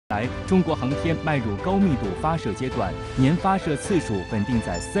来，中国航天迈入高密度发射阶段，年发射次数稳定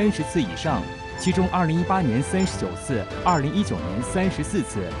在30次以上。其中，2018年39次，2019年34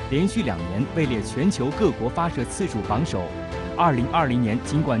次，连续2年位列全球各国发射次数榜首。2020年，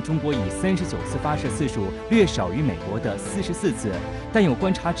尽管中国以39次发射次数略少于美国的44次，但有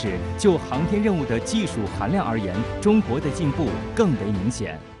观察指，就航天任务的技术含量而言，中国的进步更为明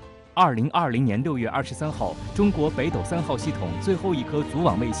显。2020年6月23号，中国北斗3号系统最后一颗组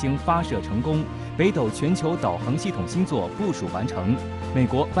网卫星发射成功，北斗全球导航系统星座部署完成。美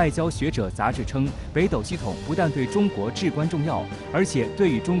国外交学者杂志称，北斗系统不但对中国至关重要，而且对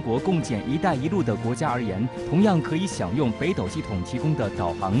与中国共建“一带一路”的国家而言，同样可以享用北斗系统提供的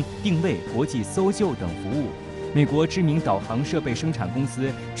导航、定位、国际搜救等服务。美国知名导航设备生产公司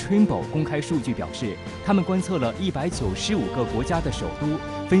Trimble 公开数据表示，他们观测了195个国家的首都，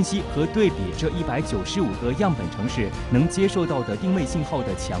分析和对比这195个样本城市能接受到的定位信号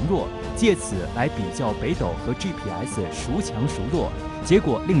的强弱，借此来比较北斗和 GPS 孰强孰弱。结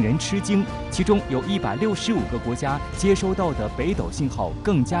果令人吃惊，其中有165个国家接收到的北斗信号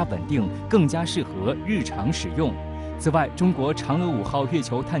更加稳定，更加适合日常使用。此外，中国嫦娥5号月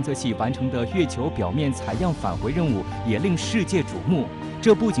球探测器完成的月球表面采样返回任务也令世界瞩目。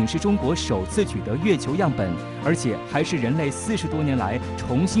这不仅是中国首次取得月球样本，而且还是人类40多年来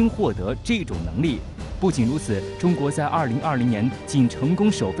重新获得这种能力。不仅如此，中国在2020年仅成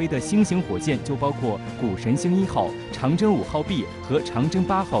功首飞的新型火箭就包括古神星1号、长征5号 B 和长征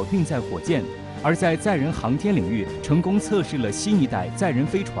8号运载火箭。而在载人航天领域，成功测试了新一代载人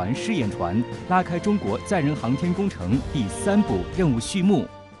飞船试验船，拉开中国载人航天工程第3部任务序幕。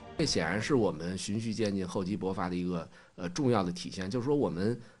这显然是我们循序渐进、厚积薄发的一个重要的体现，就是说我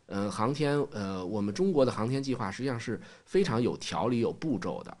们航天我们中国的航天计划实际上是非常有条理、有步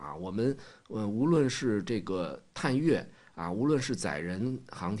骤的啊。我们无论是这个探月啊，无论是载人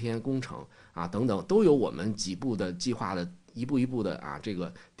航天工程啊等等，都有我们几步的计划的。一步一步的啊，这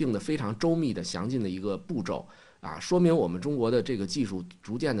个定的非常周密的、详尽的一个步骤啊，说明我们中国的这个技术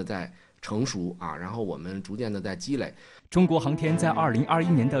逐渐的在成熟啊，然后我们逐渐的在积累。中国航天在2021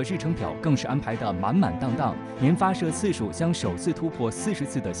年的日程表更是安排得满满当当，年发射次数将首次突破40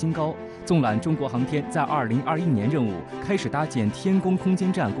次的新高。纵览中国航天在2021年任务，开始搭建天宫空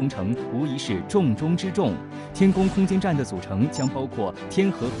间站工程无疑是重中之重。天宫空间站的组成将包括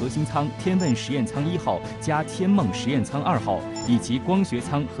天和核心舱、天问实验舱1号加天梦实验舱2号，以及光学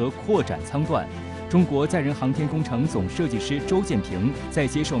舱和扩展舱段。中国载人航天工程总设计师周建平在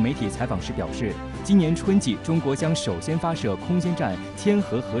接受媒体采访时表示，今年春季中国将首先发射空间站天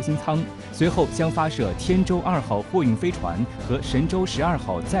和核心舱，随后将发射天舟2号货运飞船和神舟12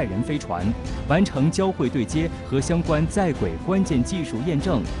号载人飞船，完成交会对接和相关在轨关键技术验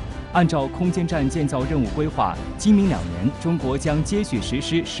证。按照空间站建造任务规划，今明2年，中国将接续实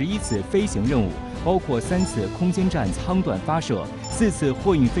施11次飞行任务，包括3次空间站舱段发射、4次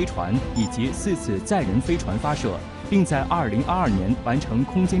货运飞船以及4次载人飞船发射，并在2022年完成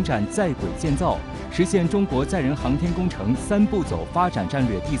空间站在轨建造，实现中国载人航天工程3步走发展战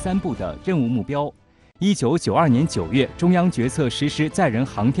略第3步的任务目标。1992年9月，中央决策实施载人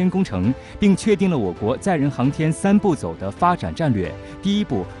航天工程，并确定了我国载人航天3步走的发展战略。第1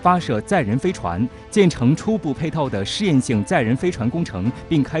步，发射载人飞船，建成初步配套的试验性载人飞船工程，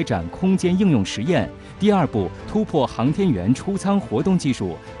并开展空间应用实验。第2步，突破航天员出舱活动技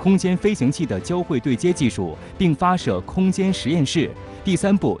术、空间飞行器的交会对接技术，并发射空间实验室。第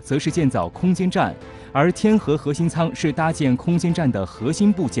3步，则是建造空间站。而天和核心舱是搭建空间站的核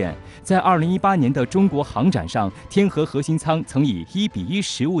心部件。在2018年的中国航展上，天和核心舱曾以1:1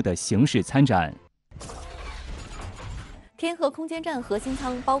实物的形式参展。天和空间站核心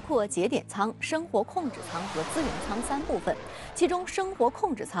舱包括节点舱、生活控制舱和资源舱3部分，其中生活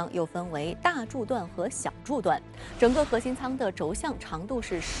控制舱又分为大柱段和小柱段。整个核心舱的轴向长度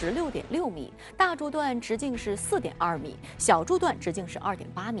是16.6米，大柱段直径是4.2米，小柱段直径是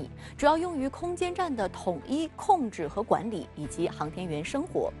2.8米，主要用于空间站的统一控制和管理以及航天员生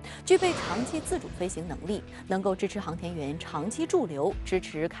活，具备长期自主飞行能力，能够支持航天员长期驻留，支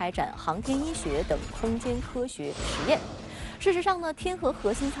持开展航天医学等空间科学实验。事实上呢，天和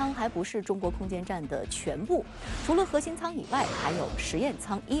核心舱还不是中国空间站的全部，除了核心舱以外，还有实验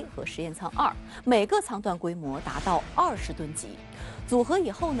舱1和实验舱2，每个舱段规模达到20吨级。组合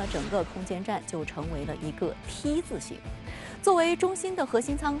以后呢，整个空间站就成为了一个 T 字形。作为中心的核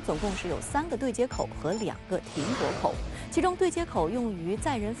心舱，总共是有3个对接口和2个停泊口，其中对接口用于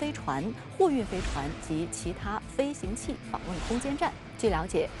载人飞船、货运飞船及其他飞行器访问空间站。据了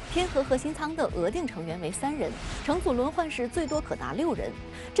解，天和核心舱的额定成员为3人，乘组轮换时最多可达6人。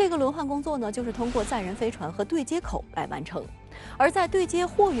这个轮换工作呢，就是通过载人飞船和对接口来完成。而在对接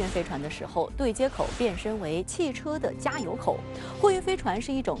货运飞船的时候，对接口变身为汽车的加油口。货运飞船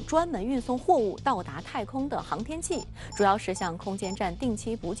是一种专门运送货物到达太空的航天器，主要是向空间站定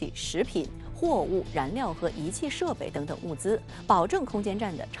期补给食品、货物、燃料和仪器设备等等物资，保证空间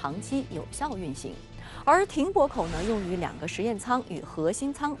站的长期有效运行。而停泊口呢，用于2个实验舱与核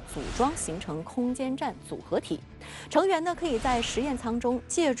心舱组装形成空间站组合体。成员呢，可以在实验舱中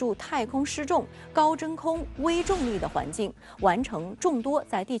借助太空失重、高真空、微重力的环境，完成众多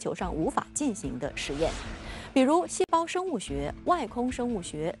在地球上无法进行的实验，比如细胞生物学、外空生物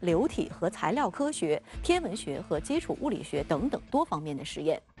学、流体和材料科学、天文学和基础物理学等等多方面的实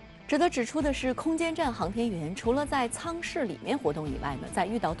验。值得指出的是，空间站航天员除了在舱室里面活动以外呢，在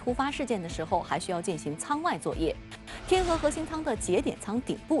遇到突发事件的时候，还需要进行舱外作业。天和核心舱的节点舱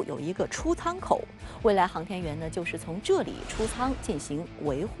顶部有一个出舱口，未来航天员呢就是从这里出舱进行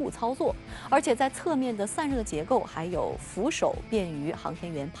维护操作，而且在侧面的散热结构还有扶手，便于航天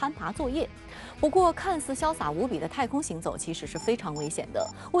员攀爬作业。不过，看似潇洒无比的太空行走其实是非常危险的。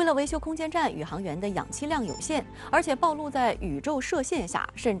为了维修空间站，宇航员的氧气量有限，而且暴露在宇宙射线下，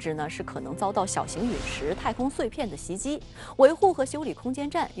甚至呢是可能遭到小型陨石、太空碎片的袭击。维护和修理空间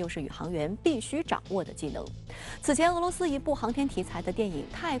站又是宇航员必须掌握的技能。此前，俄罗斯一部航天题材的电影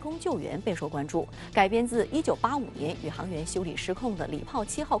《太空救援》备受关注，改编自1985年宇航员修理失控的礼炮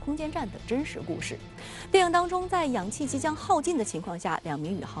7号空间站的真实故事。电影当中，在氧气即将耗尽的情况下，2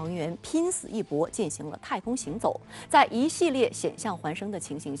名宇航员拼死一搏进行了太空行走，在一系列险象环生的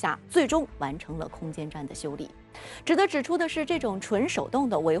情形下，最终完成了空间站的修理。值得指出的是，这种纯手动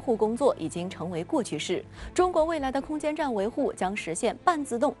的维护工作已经成为过去式。中国未来的空间站维护将实现半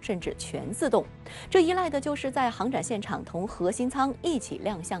自动甚至全自动，这依赖的就是在航展现场同核心舱一起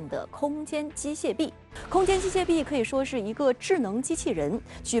亮相的空间机械臂。空间机械臂可以说是一个智能机器人，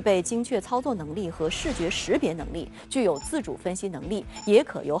具备精确操作能力和视觉识别能力，具有自主分析能力，也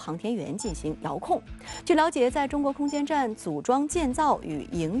可由航天员进行遥控。据了解，在中国空间站组装建造与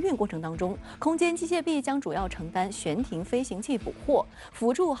营运过程当中，空间机械臂将主要承担悬停飞行器捕获、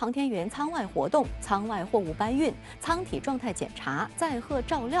辅助航天员舱外活动、舱外货物搬运、舱体状态检查、载荷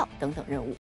照料等等任务。